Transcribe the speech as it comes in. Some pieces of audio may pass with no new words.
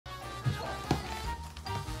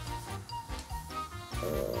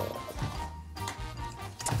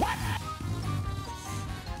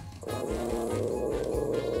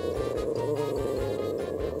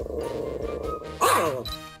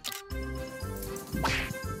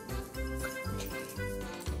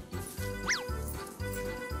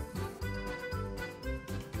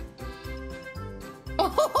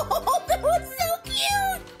Oh, that was so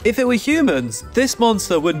cute! If it were humans, this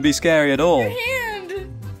monster wouldn't be scary at all. Your hand!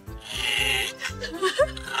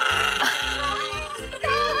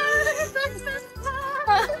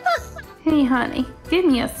 Hey honey, give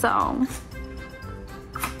me a song.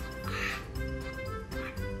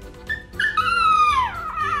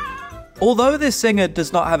 Although this singer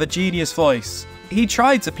does not have a genius voice, he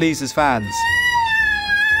tried to please his fans.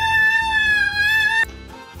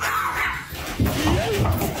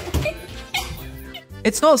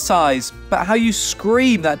 It's not size, but how you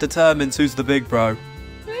scream that determines who's the big bro.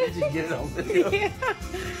 Did you get it on video? Yeah.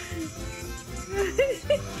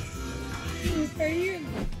 Are you?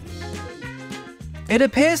 It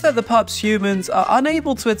appears that the pup's humans are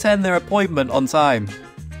unable to attend their appointment on time.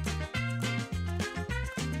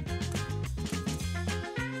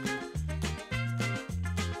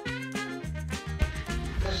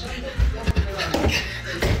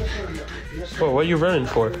 Whoa, what are you running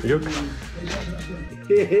for? You...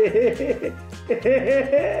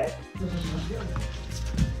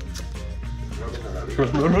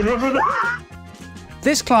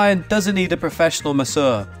 This client doesn't need a professional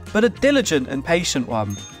masseur, but a diligent and patient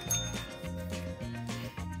one.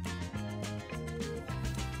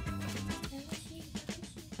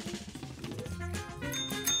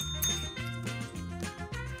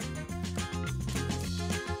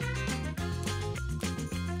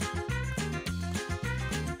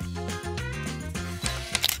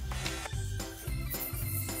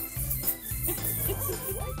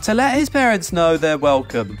 To let his parents know they're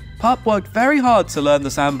welcome, Pup worked very hard to learn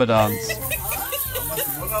the samba dance.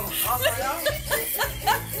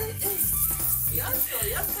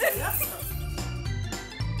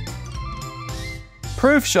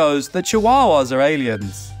 Proof shows that Chihuahuas are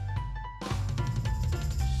aliens.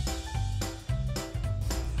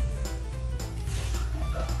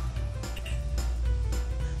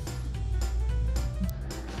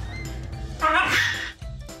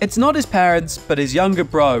 It's not his parents, but his younger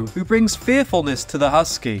bro, who brings fearfulness to the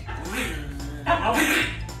husky.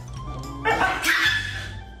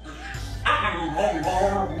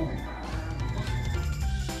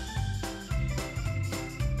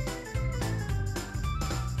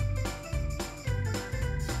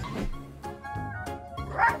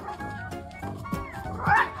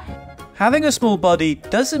 Having a small body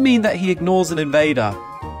doesn't mean that he ignores an invader.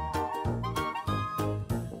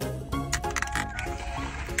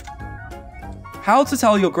 How to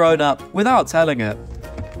tell you're grown up without telling it.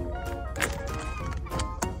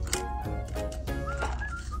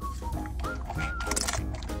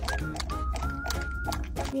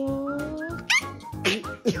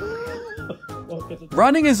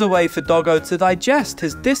 Running is a way for Doggo to digest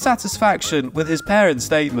his dissatisfaction with his parents'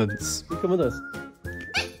 statements. You come with us.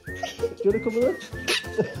 Do you want to come with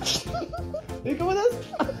us? You come with us?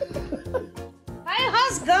 Ai,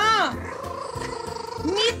 rasgar!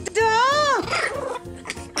 Me dá!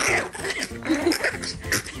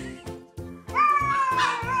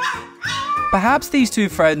 Perhaps these two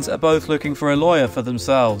friends are both looking for a lawyer for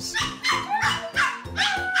themselves.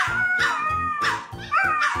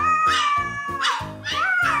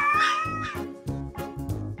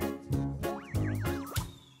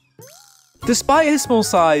 Despite his small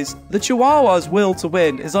size, the Chihuahua's will to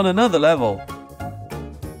win is on another level.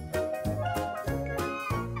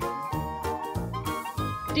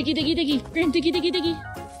 Diggy, diggy, diggy. Graham, diggy, diggy, diggy.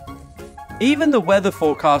 Even the weather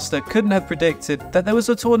forecaster couldn't have predicted that there was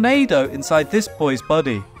a tornado inside this boy's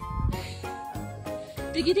body.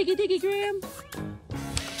 Diggy, diggy, diggy, Graham.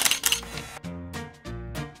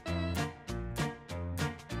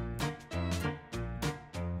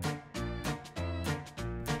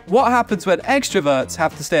 What happens when extroverts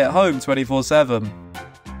have to stay at home 24/7?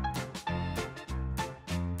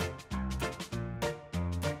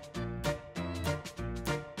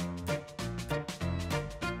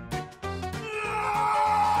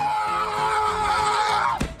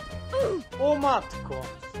 O matko!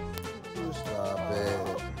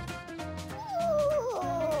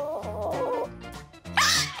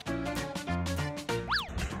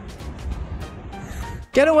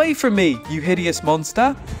 Get away from me, you hideous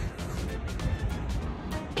monster!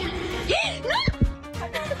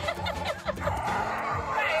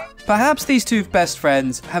 Perhaps these two best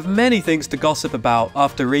friends have many things to gossip about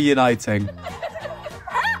after reuniting.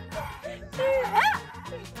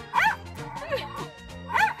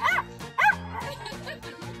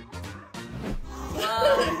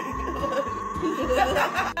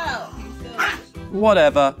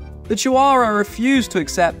 Whatever. The Chihuahua refused to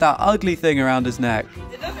accept that ugly thing around his neck.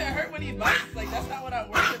 It doesn't hurt when he bites. Like, that's not what I'm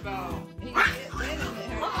worried about.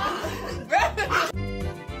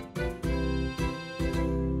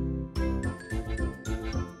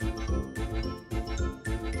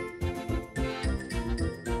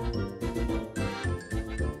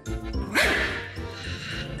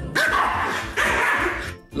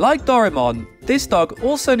 Like Doraemon, this dog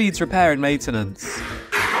also needs repair and maintenance.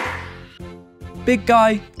 Big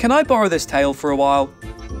guy, can I borrow this tail for a while?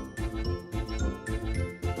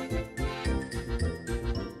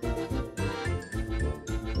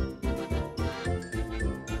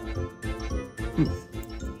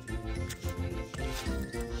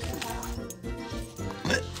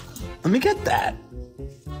 Let me get that.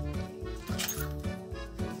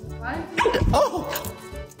 Oh!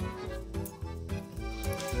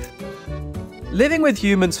 Living with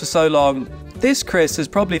humans for so long, this Chris has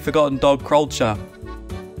probably forgotten dog culture.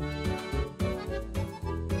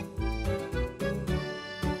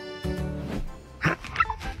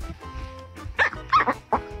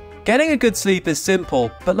 Getting a good sleep is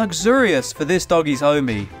simple, but luxurious for this doggie's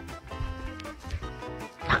homie.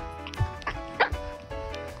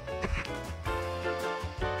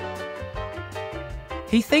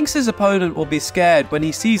 He thinks his opponent will be scared when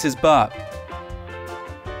he sees his buck.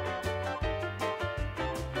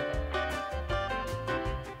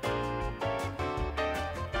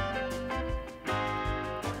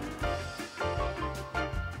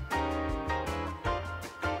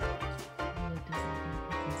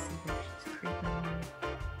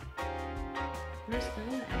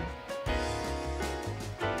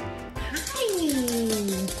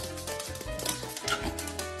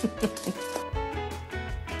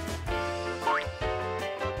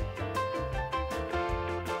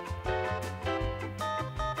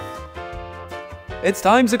 It's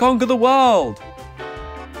time to conquer the world!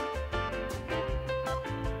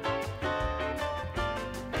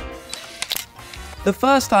 The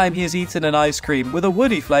first time he has eaten an ice cream with a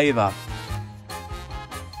woody flavour.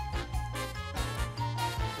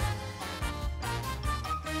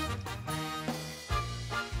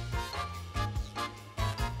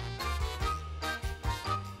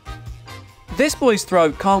 This boy's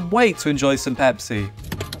throat can't wait to enjoy some Pepsi.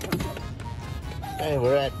 Hey,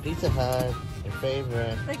 we're at Pizza Hut. Your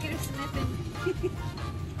favorite. Look at her sniffing.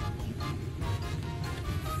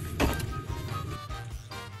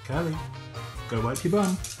 Callie, go wipe your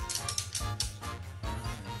bum.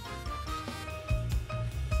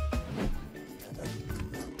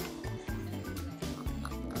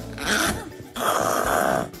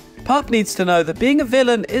 Pup needs to know that being a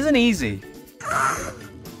villain isn't easy.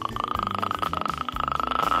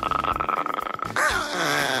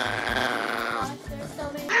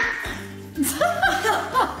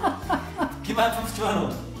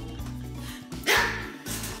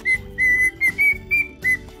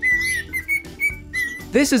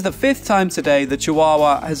 This is the 5th time today the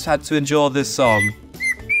Chihuahua has had to endure this song.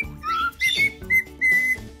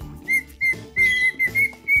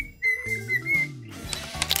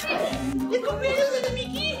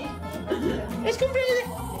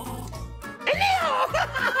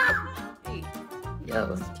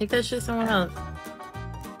 Yo, take that shit somewhere else.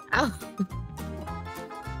 Ow.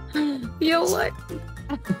 Yo, what?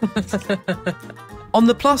 On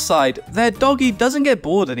the plus side, their doggy doesn't get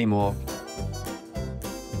bored anymore.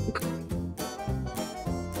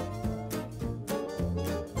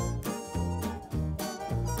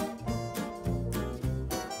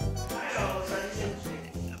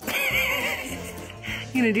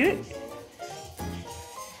 You gonna do it?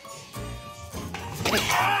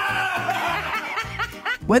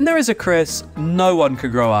 When there is a Chris, no one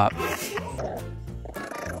can grow up.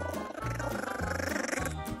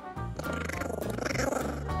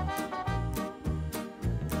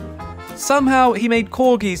 Somehow, he made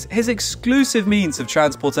corgis his exclusive means of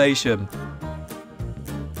transportation.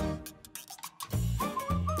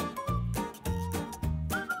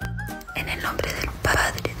 En el nombre del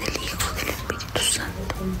Padre, del Hijo, del Espíritu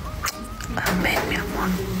Santo. Amén, mi amor.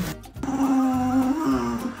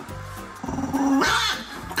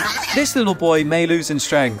 This little boy may lose in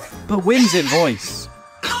strength, but wins in voice.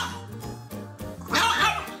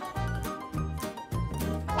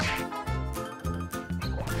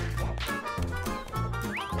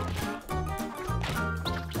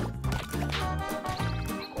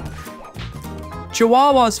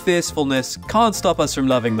 Chihuahua's fiercefulness can't stop us from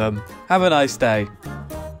loving them. Have a nice day.